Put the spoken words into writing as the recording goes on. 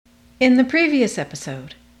In the previous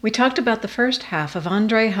episode, we talked about the first half of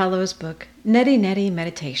André Hallow's book, Neti Neti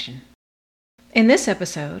Meditation. In this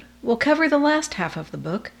episode, we'll cover the last half of the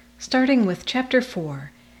book, starting with Chapter 4,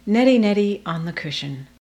 Neti Neti on the Cushion.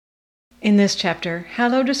 In this chapter,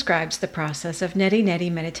 Hallow describes the process of Neti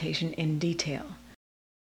Neti meditation in detail.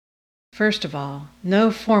 First of all, no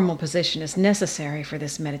formal position is necessary for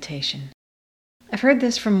this meditation. I've heard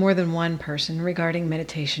this from more than one person regarding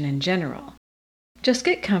meditation in general. Just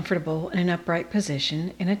get comfortable in an upright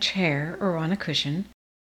position in a chair or on a cushion.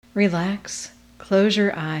 Relax, close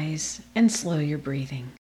your eyes, and slow your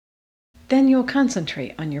breathing. Then you'll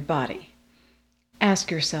concentrate on your body.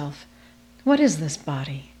 Ask yourself, what is this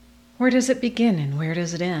body? Where does it begin and where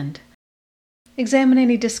does it end? Examine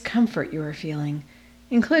any discomfort you are feeling,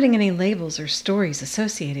 including any labels or stories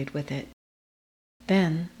associated with it.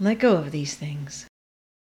 Then let go of these things.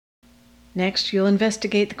 Next, you'll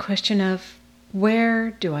investigate the question of,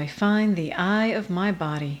 where do I find the eye of my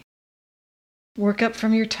body? Work up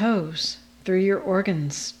from your toes, through your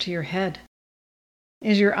organs, to your head.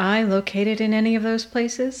 Is your eye located in any of those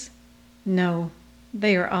places? No,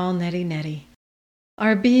 they are all neti neti.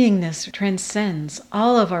 Our beingness transcends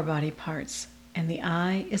all of our body parts, and the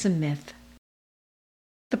eye is a myth.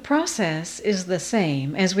 The process is the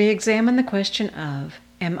same as we examine the question of,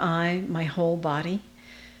 am I my whole body?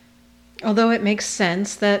 Although it makes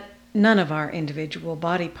sense that none of our individual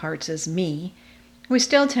body parts is me, we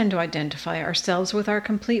still tend to identify ourselves with our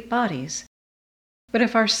complete bodies. But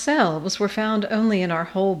if ourselves were found only in our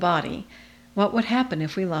whole body, what would happen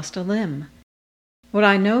if we lost a limb? Would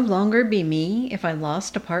I no longer be me if I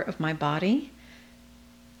lost a part of my body?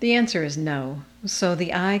 The answer is no, so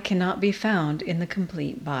the eye cannot be found in the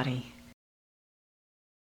complete body.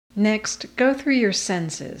 Next, go through your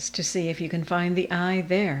senses to see if you can find the eye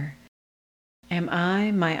there. Am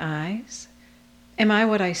I my eyes? Am I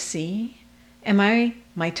what I see? Am I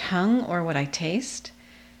my tongue or what I taste?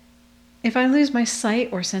 If I lose my sight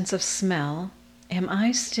or sense of smell, am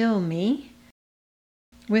I still me?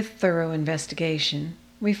 With thorough investigation,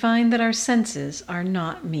 we find that our senses are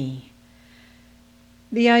not me.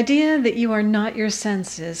 The idea that you are not your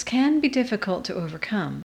senses can be difficult to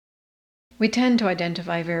overcome. We tend to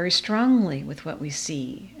identify very strongly with what we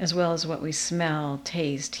see, as well as what we smell,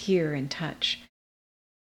 taste, hear, and touch.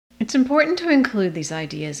 It's important to include these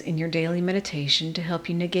ideas in your daily meditation to help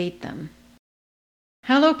you negate them.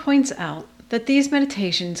 Hallow points out that these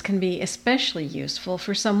meditations can be especially useful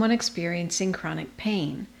for someone experiencing chronic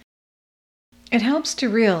pain. It helps to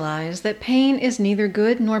realize that pain is neither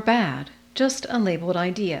good nor bad, just a labeled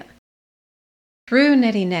idea. Through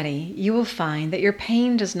Neti Neti, you will find that your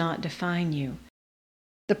pain does not define you.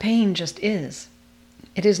 The pain just is.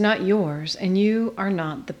 It is not yours, and you are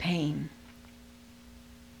not the pain.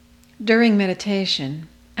 During meditation,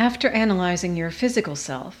 after analyzing your physical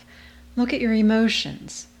self, look at your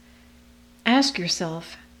emotions. Ask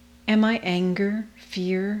yourself, am I anger,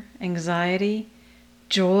 fear, anxiety,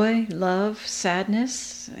 joy, love,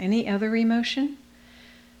 sadness, any other emotion?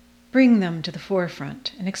 Bring them to the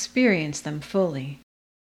forefront and experience them fully.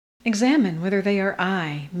 Examine whether they are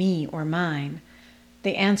I, me, or mine.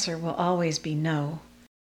 The answer will always be no.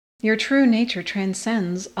 Your true nature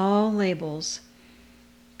transcends all labels.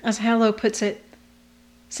 As Hallow puts it,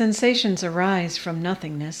 sensations arise from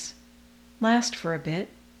nothingness, last for a bit,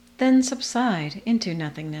 then subside into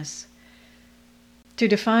nothingness. To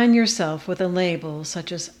define yourself with a label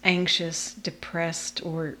such as anxious, depressed,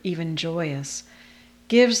 or even joyous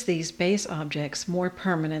gives these base objects more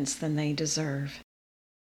permanence than they deserve.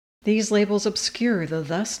 These labels obscure the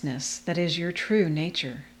thusness that is your true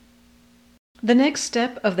nature. The next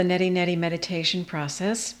step of the Neti Neti meditation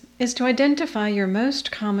process is to identify your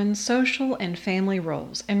most common social and family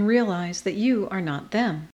roles and realize that you are not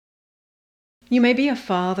them. You may be a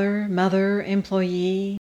father, mother,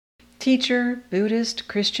 employee, teacher, Buddhist,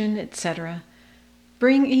 Christian, etc.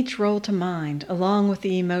 Bring each role to mind along with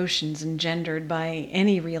the emotions engendered by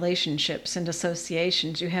any relationships and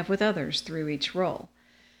associations you have with others through each role.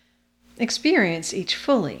 Experience each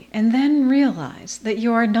fully and then realize that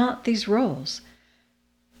you are not these roles.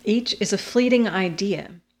 Each is a fleeting idea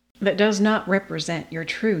that does not represent your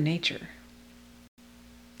true nature.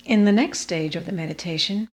 In the next stage of the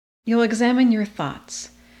meditation, you'll examine your thoughts.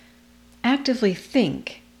 Actively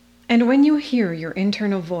think, and when you hear your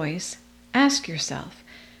internal voice, ask yourself,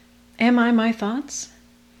 am I my thoughts?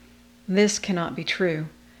 This cannot be true.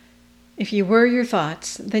 If you were your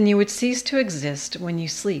thoughts, then you would cease to exist when you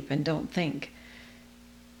sleep and don't think.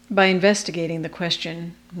 By investigating the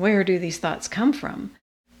question, where do these thoughts come from?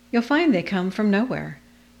 You'll find they come from nowhere,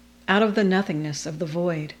 out of the nothingness of the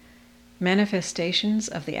void. manifestations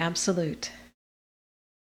of the Absolute.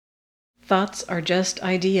 Thoughts are just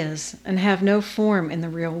ideas and have no form in the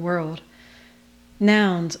real world.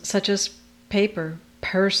 Nouns such as paper,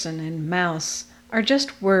 person, and mouse are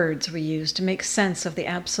just words we use to make sense of the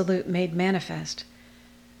Absolute made manifest.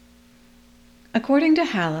 According to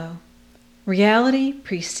Hallow, reality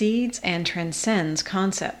precedes and transcends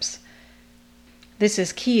concepts. This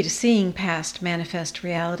is key to seeing past manifest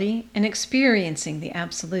reality and experiencing the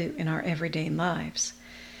Absolute in our everyday lives.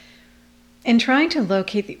 In trying to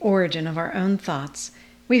locate the origin of our own thoughts,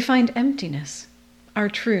 we find emptiness, our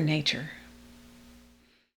true nature.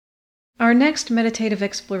 Our next meditative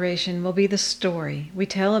exploration will be the story we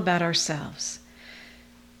tell about ourselves.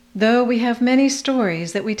 Though we have many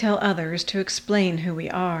stories that we tell others to explain who we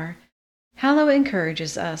are, Hallow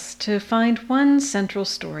encourages us to find one central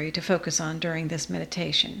story to focus on during this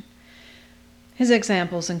meditation. His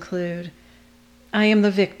examples include, I am the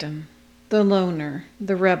victim, the loner,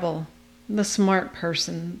 the rebel, the smart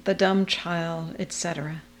person, the dumb child,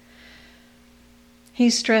 etc. He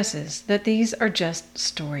stresses that these are just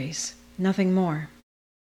stories, nothing more.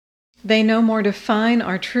 They no more define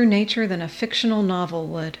our true nature than a fictional novel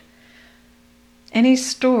would. Any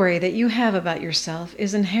story that you have about yourself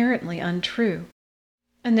is inherently untrue,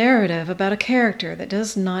 a narrative about a character that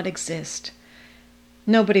does not exist.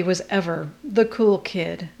 Nobody was ever the cool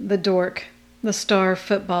kid, the dork, the star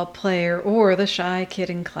football player, or the shy kid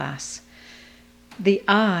in class. The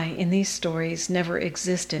I in these stories never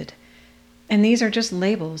existed, and these are just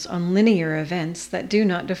labels on linear events that do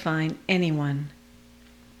not define anyone.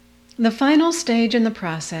 The final stage in the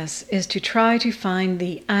process is to try to find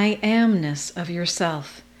the I amness of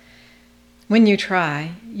yourself. When you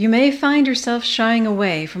try, you may find yourself shying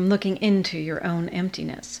away from looking into your own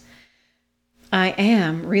emptiness. I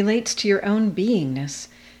am relates to your own beingness,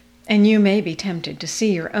 and you may be tempted to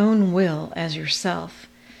see your own will as yourself,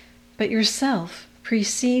 but yourself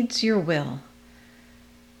precedes your will.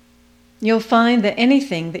 You'll find that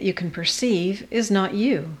anything that you can perceive is not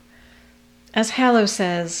you. As Hallow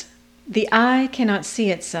says, the eye cannot see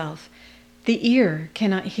itself, the ear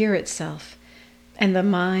cannot hear itself, and the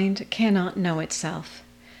mind cannot know itself.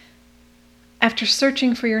 After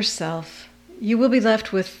searching for yourself, you will be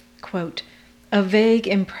left with, quote, a vague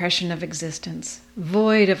impression of existence,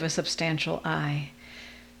 void of a substantial I.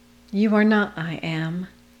 You are not I am,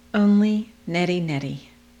 only Nettie.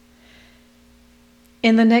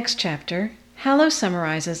 In the next chapter, Hallow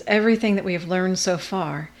summarizes everything that we have learned so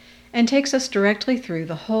far and takes us directly through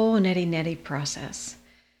the whole Nettie process.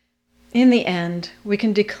 In the end, we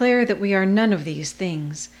can declare that we are none of these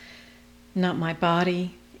things. Not my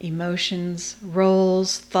body, emotions,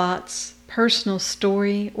 roles, thoughts, personal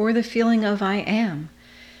story, or the feeling of I am.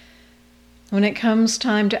 When it comes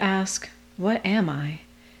time to ask, what am I?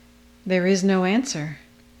 There is no answer.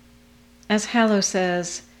 As Hallow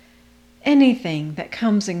says, anything that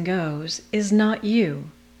comes and goes is not you.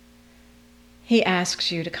 He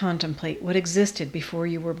asks you to contemplate what existed before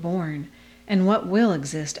you were born and what will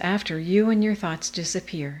exist after you and your thoughts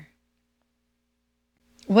disappear.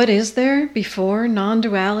 What is there before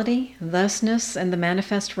non-duality, thusness, and the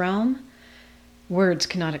manifest realm? Words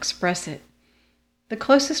cannot express it. The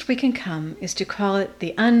closest we can come is to call it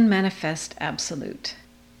the unmanifest absolute.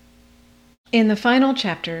 In the final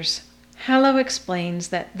chapters, Hallow explains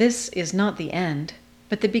that this is not the end,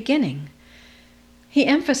 but the beginning. He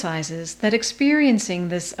emphasizes that experiencing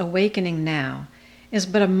this awakening now is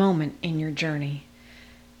but a moment in your journey.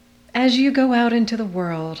 As you go out into the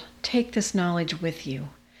world, take this knowledge with you.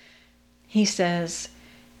 He says,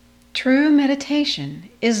 true meditation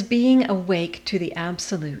is being awake to the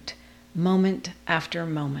Absolute, moment after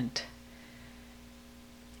moment.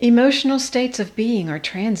 Emotional states of being are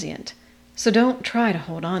transient, so don't try to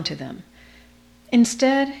hold on to them.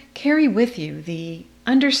 Instead, carry with you the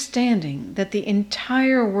understanding that the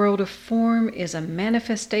entire world of form is a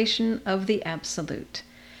manifestation of the Absolute.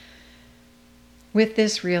 With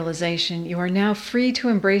this realization, you are now free to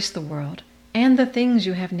embrace the world and the things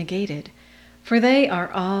you have negated, for they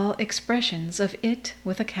are all expressions of it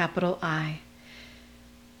with a capital I.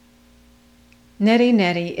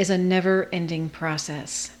 Nettie is a never-ending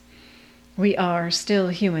process. We are still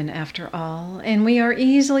human after all, and we are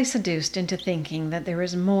easily seduced into thinking that there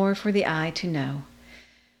is more for the I to know.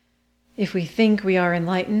 If we think we are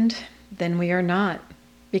enlightened, then we are not,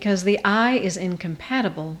 because the I is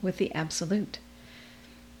incompatible with the Absolute.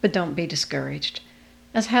 But don't be discouraged.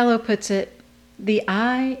 As Hallow puts it, the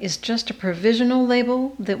I is just a provisional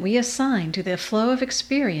label that we assign to the flow of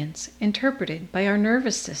experience interpreted by our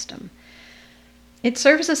nervous system. It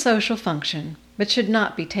serves a social function, but should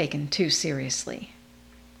not be taken too seriously.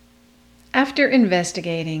 After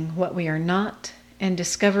investigating what we are not and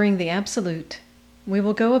discovering the absolute, we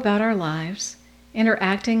will go about our lives,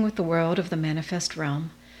 interacting with the world of the manifest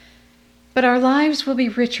realm. But our lives will be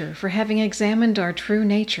richer for having examined our true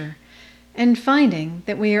nature and finding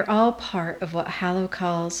that we are all part of what Hallow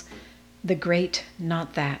calls the great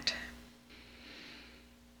not that.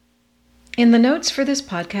 In the notes for this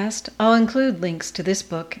podcast, I'll include links to this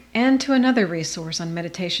book and to another resource on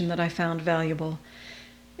meditation that I found valuable.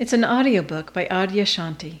 It's an audiobook by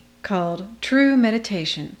Adyashanti called True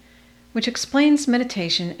Meditation, which explains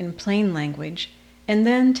meditation in plain language and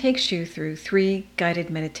then takes you through 3 guided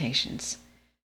meditations.